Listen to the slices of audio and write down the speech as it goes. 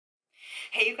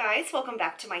Hey you guys, welcome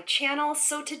back to my channel.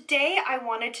 So today I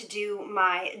wanted to do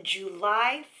my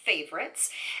July favorites,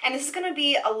 and this is going to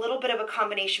be a little bit of a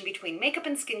combination between makeup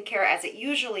and skincare as it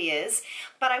usually is,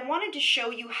 but I wanted to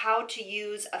show you how to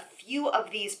use a few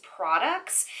of these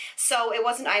products. So I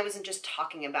wasn't just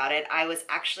talking about it, I was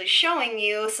actually showing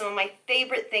you some of my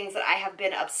favorite things that I have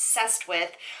been obsessed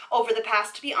with over the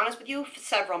past, to be honest with you,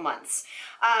 several months.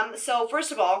 So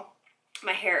first of all,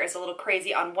 my hair is a little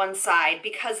crazy on one side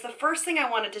because the first thing I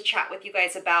wanted to chat with you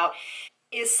guys about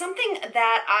is something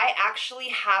that I actually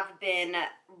have been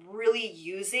really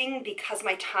using because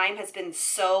my time has been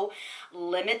so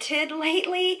limited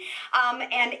lately.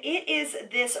 And it is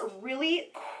this really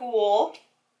cool,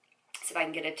 let's see if I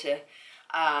can get it to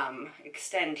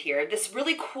extend here. This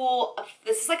really cool,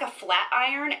 this is like a flat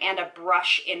iron and a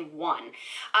brush in one.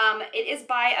 It is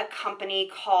by a company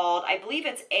called, I believe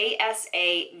it's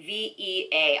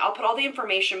ASAVEA. I'll put all the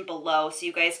information below so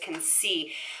you guys can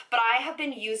see. But I have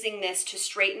been using this to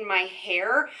straighten my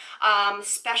hair,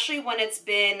 especially when it's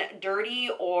been dirty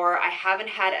or I haven't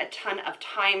had a ton of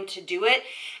time to do it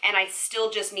and I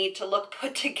still just need to look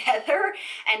put together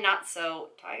and not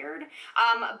so tired.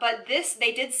 But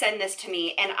they did send this to me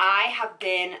and I have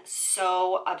been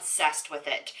so obsessed with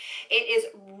it. It is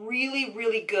really,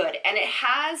 really good. And it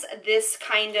has this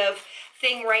kind of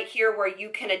thing right here where you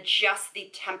can adjust the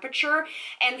temperature.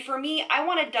 And for me, I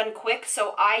want it done quick,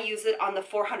 so I use it on the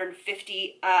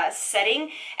 450 setting.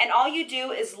 And all you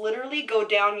do is literally go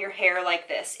down your hair like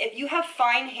this. If you have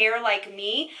fine hair like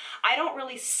me, I don't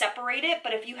really separate it,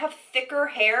 but if you have thicker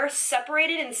hair,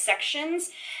 separate it in sections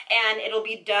and it'll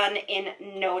be done in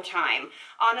no time.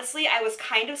 Honestly, I was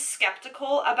kind of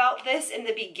skeptical about this in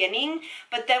the beginning,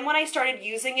 but then when I started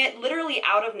using it literally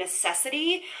out of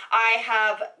necessity, I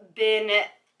have been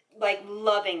like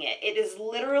loving it. It is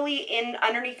literally in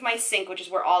underneath my sink, which is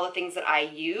where all the things that I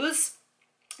use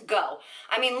go.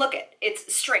 I mean, look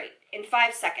it's straight in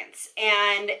 5 seconds,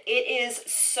 and it is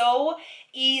so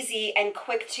easy and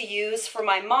quick to use for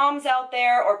my moms out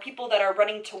there or people that are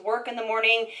running to work in the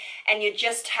morning and you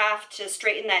just have to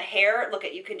straighten that hair. Look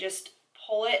you can just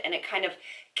pull it and it kind of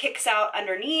kicks out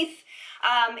underneath.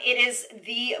 It is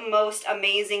the most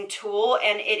amazing tool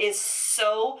and it is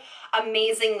so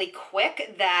amazingly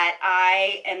quick that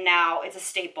it's a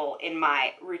staple in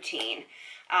my routine.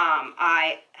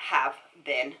 I have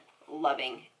been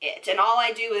loving it. And all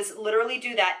I do is literally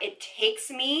do that. It takes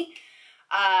me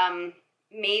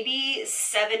maybe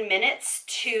 7 minutes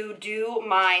to do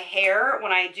my hair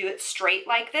when I do it straight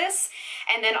like this.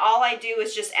 And then all I do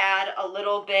is just add a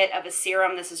little bit of a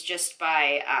serum. This is just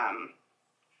by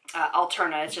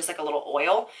Alterna. It's just like a little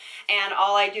oil. And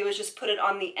all I do is just put it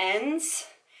on the ends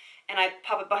and I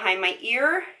pop it behind my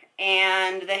ear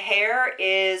and the hair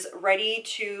is ready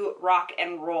to rock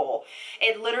and roll.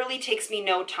 It literally takes me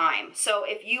no time. So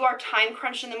if you are time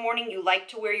crunched in the morning, you like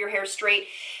to wear your hair straight,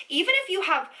 even if you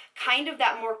have kind of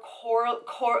that more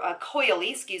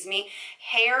coily,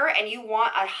 hair and you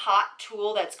want a hot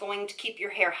tool that's going to keep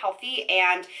your hair healthy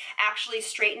and actually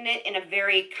straighten it in a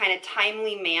very kind of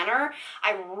timely manner,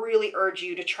 I really urge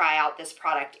you to try out this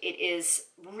product. It is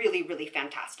really, really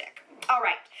fantastic. All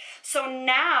right, so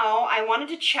now I wanted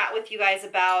to chat with you guys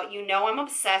about, I'm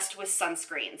obsessed with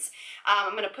sunscreens.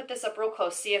 I'm going to put this up real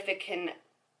close, see if it can.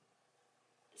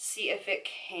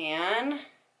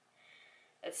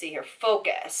 Let's see here,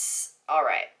 focus. All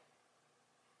right,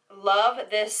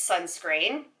 love this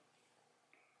sunscreen.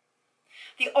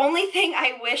 The only thing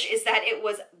I wish is that it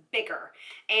was bigger.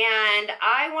 And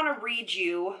I want to read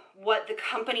you what the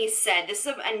company said. This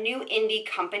is a new indie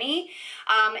company.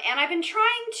 And I've been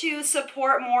trying to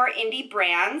support more indie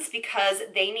brands because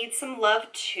they need some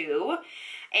love too.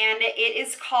 And it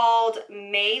is called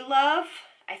May Love.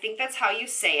 I think that's how you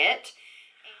say it.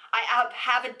 I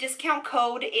have a discount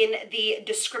code in the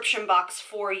description box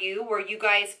for you where you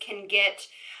guys can get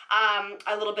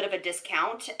a little bit of a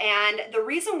discount. And the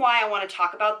reason why I want to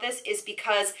talk about this is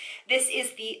because this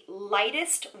is the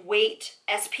lightest weight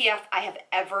SPF I have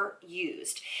ever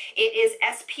used. It is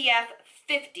SPF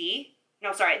 50.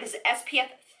 No, sorry, this is SPF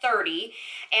 30,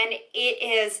 and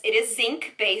it is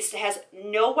zinc based. It has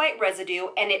no white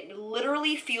residue and it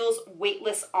literally feels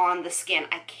weightless on the skin.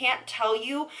 I can't tell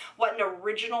you what an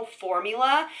original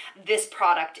formula this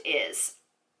product is.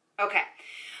 Okay,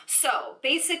 so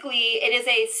basically it is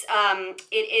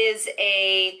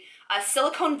a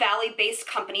Silicon Valley based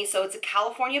company, so it's a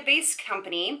California based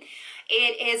company.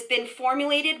 It has been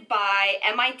formulated by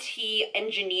MIT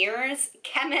engineers,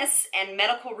 chemists, and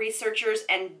medical researchers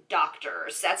and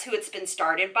doctors. That's who it's been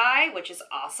started by, which is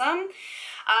awesome.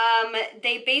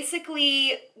 They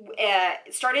basically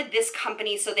started this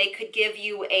company so they could give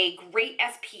you a great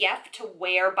SPF to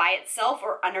wear by itself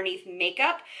or underneath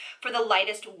makeup for the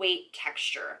lightest weight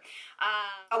texture.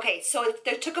 Okay, so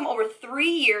it took them over 3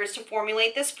 years to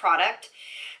formulate this product.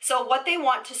 So what they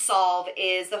want to solve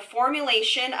is the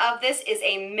formulation of this is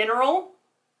a mineral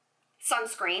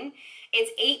sunscreen.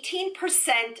 It's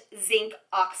 18% zinc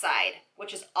oxide,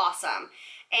 which is awesome.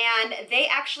 And they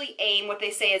actually aim, what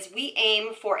they say is, we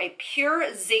aim for a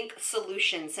pure zinc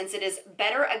solution since it is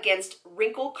better against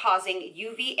wrinkle-causing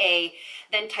UVA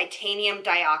than titanium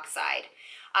dioxide.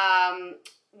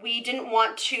 We didn't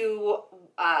want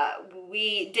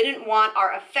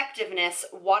our effectiveness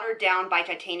watered down by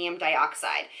titanium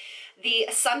dioxide. The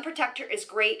sun protector is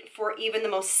great for even the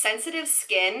most sensitive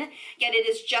skin, yet it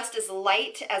is just as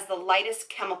light as the lightest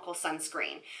chemical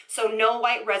sunscreen. So no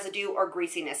white residue or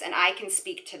greasiness, and I can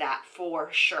speak to that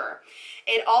for sure.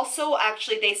 It also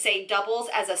actually, they say, doubles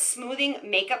as a smoothing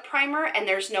makeup primer, and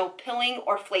there's no pilling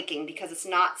or flaking because it's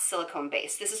not silicone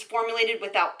based. This is formulated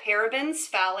without parabens,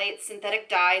 phthalates, synthetic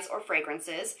dyes, or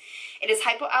fragrances. It is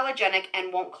hypoallergenic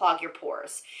and won't clog your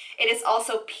pores. It is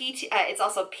also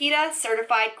PETA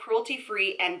certified,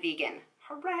 cruelty-free, and vegan.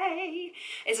 Hooray!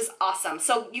 This is awesome.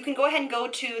 So you can go ahead and go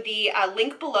to the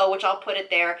link below, which I'll put it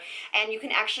there, and you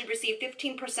can actually receive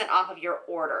 15% off of your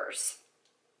orders.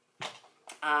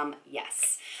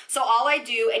 Yes. So all I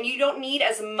do, and you don't need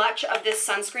as much of this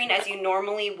sunscreen as you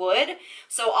normally would,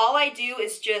 so all I do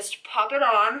is just pop it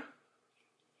on,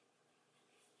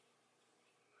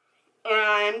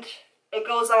 and it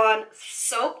goes on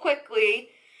so quickly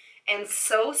and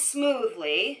so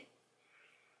smoothly.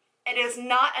 It is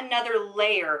not another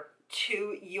layer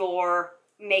to your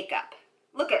makeup.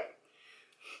 Look at,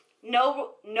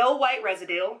 no white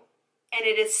residue. And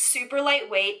it is super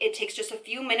lightweight. It takes just a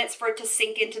few minutes for it to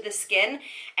sink into the skin,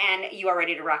 and you are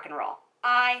ready to rock and roll.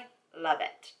 I love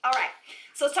it. All right,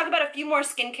 so let's talk about a few more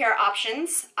skincare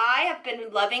options. I have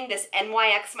been loving this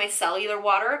NYX Micellar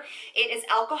Water. It is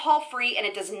alcohol-free, and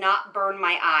it does not burn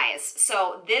my eyes.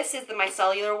 So this is the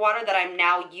micellar water that I'm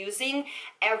now using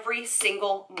every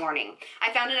single morning.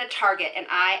 I found it at Target, and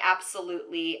I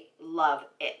absolutely love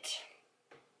it.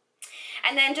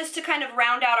 And then just to kind of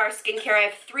round out our skincare, I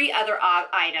have 3 other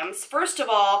items. First of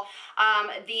all,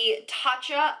 the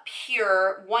Tatcha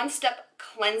Pure One-Step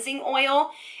Cleansing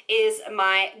Oil is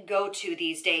my go-to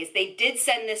these days. They did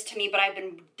send this to me, but I've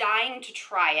been dying to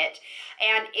try it.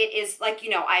 And it is like, you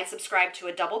know, I subscribe to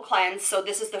a double cleanse, so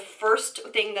this is the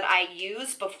first thing that I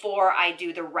use before I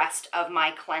do the rest of my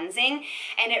cleansing.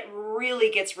 And it really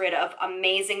gets rid of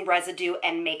amazing residue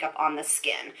and makeup on the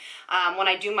skin. When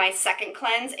I do my second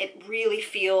cleanse, it really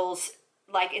feels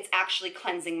like it's actually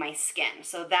cleansing my skin.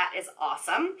 So that is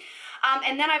awesome.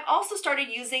 And then I've also started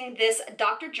using this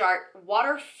Dr. Jart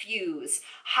Water Fuse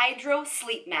Hydro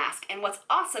Sleep Mask. And what's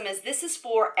awesome is this is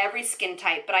for every skin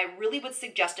type, but I really would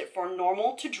suggest it for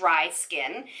normal to dry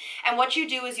skin. And what you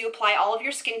do is you apply all of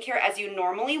your skincare as you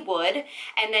normally would,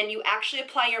 and then you actually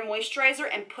apply your moisturizer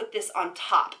and put this on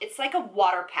top. It's like a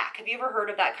water pack. Have you ever heard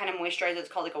of that kind of moisturizer? It's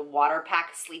called like a water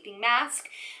pack sleeping mask.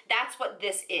 That's what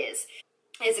this is.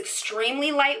 It's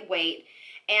extremely lightweight,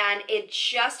 and it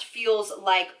just feels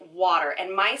like water.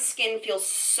 And my skin feels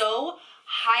so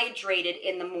hydrated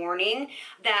in the morning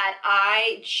that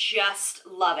I just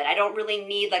love it. I don't really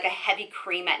need like a heavy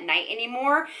cream at night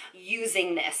anymore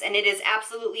using this, and it is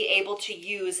absolutely able to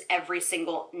use every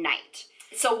single night.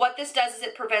 So what this does is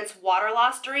it prevents water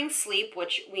loss during sleep,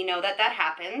 which we know that that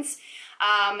happens.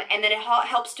 And then it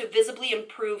helps to visibly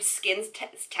improve skin's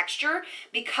texture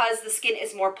because the skin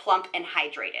is more plump and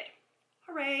hydrated.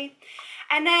 Hooray.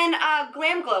 And then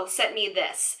Glam Glow sent me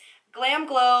this. Glam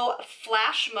Glow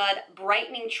Flash Mud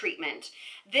Brightening Treatment.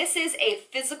 This is a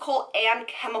physical and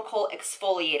chemical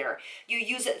exfoliator. You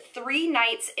use it 3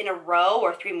 nights in a row,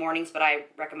 or 3 mornings, but I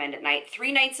recommend at night.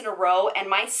 3 nights in a row, and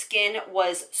my skin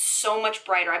was so much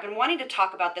brighter. I've been wanting to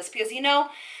talk about this because, you know,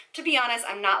 to be honest,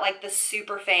 I'm not like the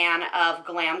super fan of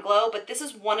Glam Glow, but this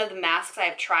is one of the masks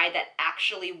I've tried that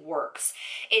actually works.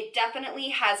 It definitely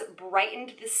has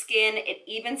brightened the skin, it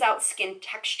evens out skin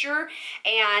texture,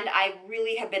 and I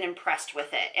really have been impressed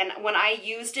with it. And when I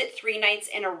used it 3 nights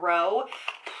in a row,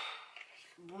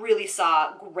 really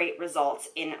saw great results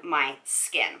in my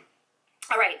skin.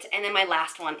 All right, and then my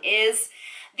last one is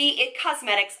the IT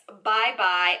Cosmetics Bye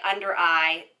Bye Under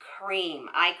Eye Cream,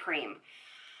 Eye Cream.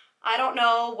 I don't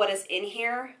know what is in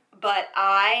here, but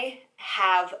I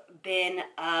have been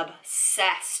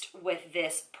obsessed with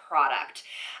this product.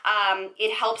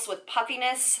 It helps with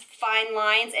puffiness, fine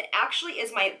lines. It actually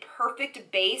is my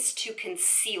perfect base to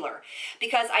concealer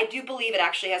because I do believe it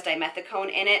actually has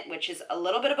dimethicone in it, which is a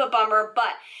little bit of a bummer,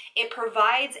 but it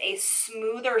provides a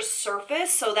smoother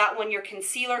surface so that when your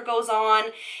concealer goes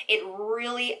on, it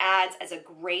really adds as a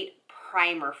great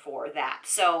primer for that.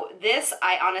 So this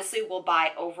I honestly will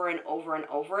buy over and over and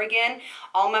over again.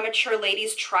 All my mature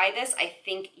ladies, try this. I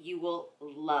think you will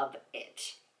love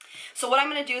it. So what I'm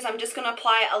going to do is I'm just going to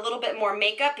apply a little bit more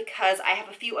makeup because I have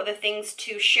a few other things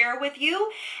to share with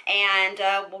you, and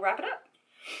we'll wrap it up.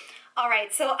 All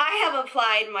right, so I have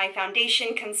applied my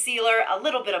foundation, concealer, a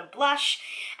little bit of blush,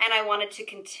 and I wanted to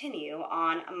continue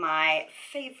on my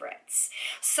favorites.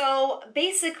 So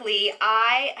basically,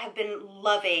 I have been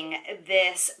loving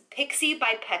this Pixi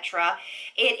by Petra.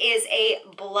 It is a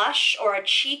blush or a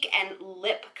cheek and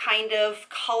lip kind of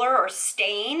color or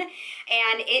stain,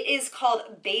 and it is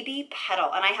called Baby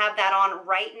Petal, and I have that on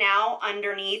right now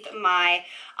underneath my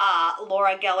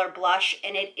Laura Geller blush,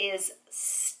 and it is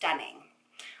stunning.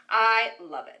 I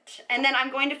love it. And then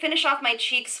I'm going to finish off my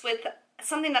cheeks with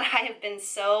something that I have been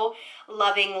so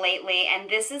loving lately, and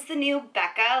this is the new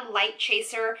Becca Light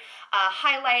Chaser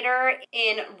highlighter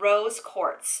in Rose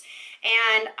Quartz.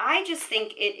 And I just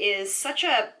think it is such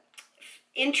a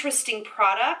interesting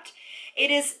product.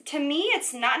 It is, to me,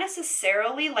 it's not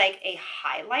necessarily like a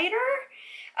highlighter,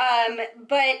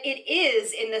 but it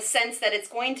is in the sense that it's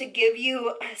going to give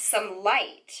you some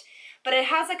light. But it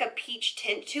has like a peach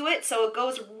tint to it, so it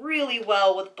goes really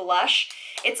well with blush.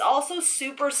 It's also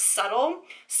super subtle,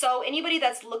 so anybody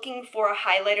that's looking for a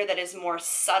highlighter that is more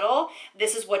subtle,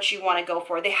 this is what you want to go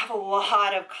for. They have a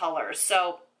lot of colors,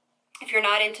 so if you're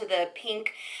not into the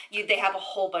pink, they have a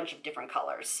whole bunch of different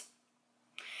colors.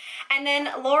 And then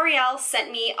L'Oreal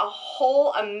sent me a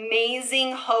whole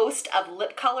amazing host of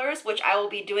lip colors, which I will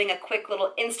be doing a quick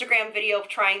little Instagram video of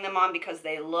trying them on because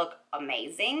they look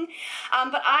amazing.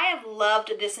 But I have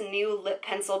loved this new lip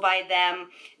pencil by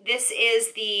them. This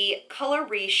is the Color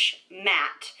Riche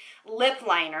Matte Lip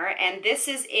Liner, and this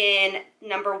is in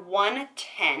number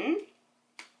 110.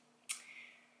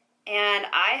 And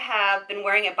I have been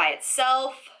wearing it by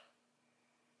itself.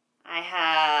 I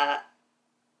have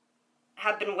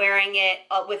been wearing it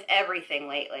with everything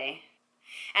lately.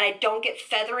 And I don't get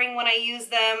feathering when I use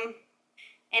them.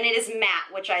 And it is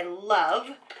matte, which I love.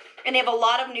 And they have a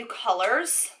lot of new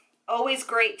colors. Always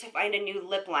great to find a new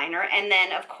lip liner. And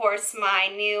then, of course, my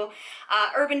new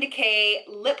Urban Decay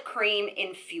Lip Cream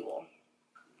in Fuel.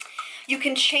 You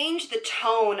can change the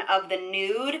tone of the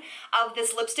nude of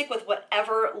this lipstick with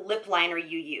whatever lip liner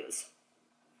you use.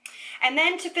 And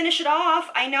then to finish it off,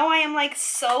 I know I am like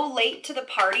so late to the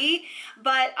party,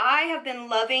 but I have been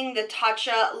loving the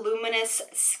Tatcha Luminous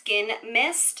Skin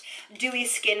Mist, Dewy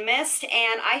Skin Mist,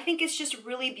 and I think it's just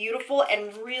really beautiful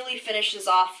and really finishes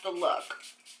off the look.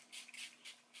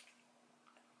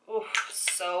 Oh,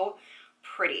 so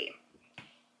pretty.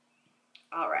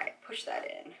 All right, push that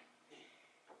in.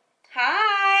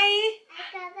 Hi. I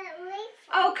got it late.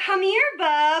 Oh, come here,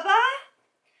 Bubba.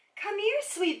 Come here,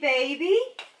 sweet baby.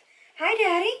 Hi,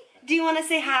 Daddy. Do you want to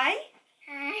say hi?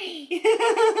 Hi.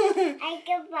 I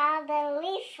got the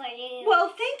leaf for you.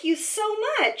 Well, thank you so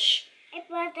much. I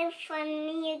bought it from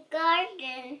your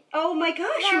garden. Oh my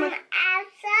gosh. From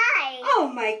outside.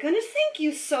 Oh my goodness, thank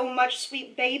you so much,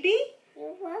 sweet baby.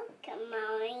 You're welcome,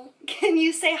 Mommy. Can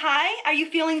you say hi? Are you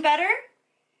feeling better?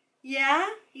 Yeah?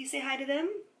 You say hi to them?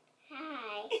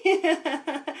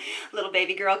 Hi. Little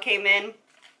baby girl came in.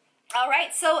 All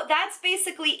right, so that's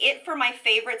basically it for my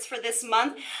favorites for this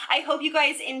month. I hope you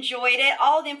guys enjoyed it.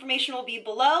 All the information will be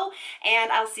below, and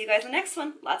I'll see you guys in the next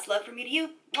one. Lots of love from me to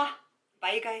you. Mwah.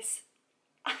 Bye, you guys.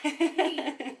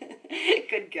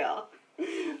 Good girl.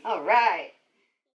 All right.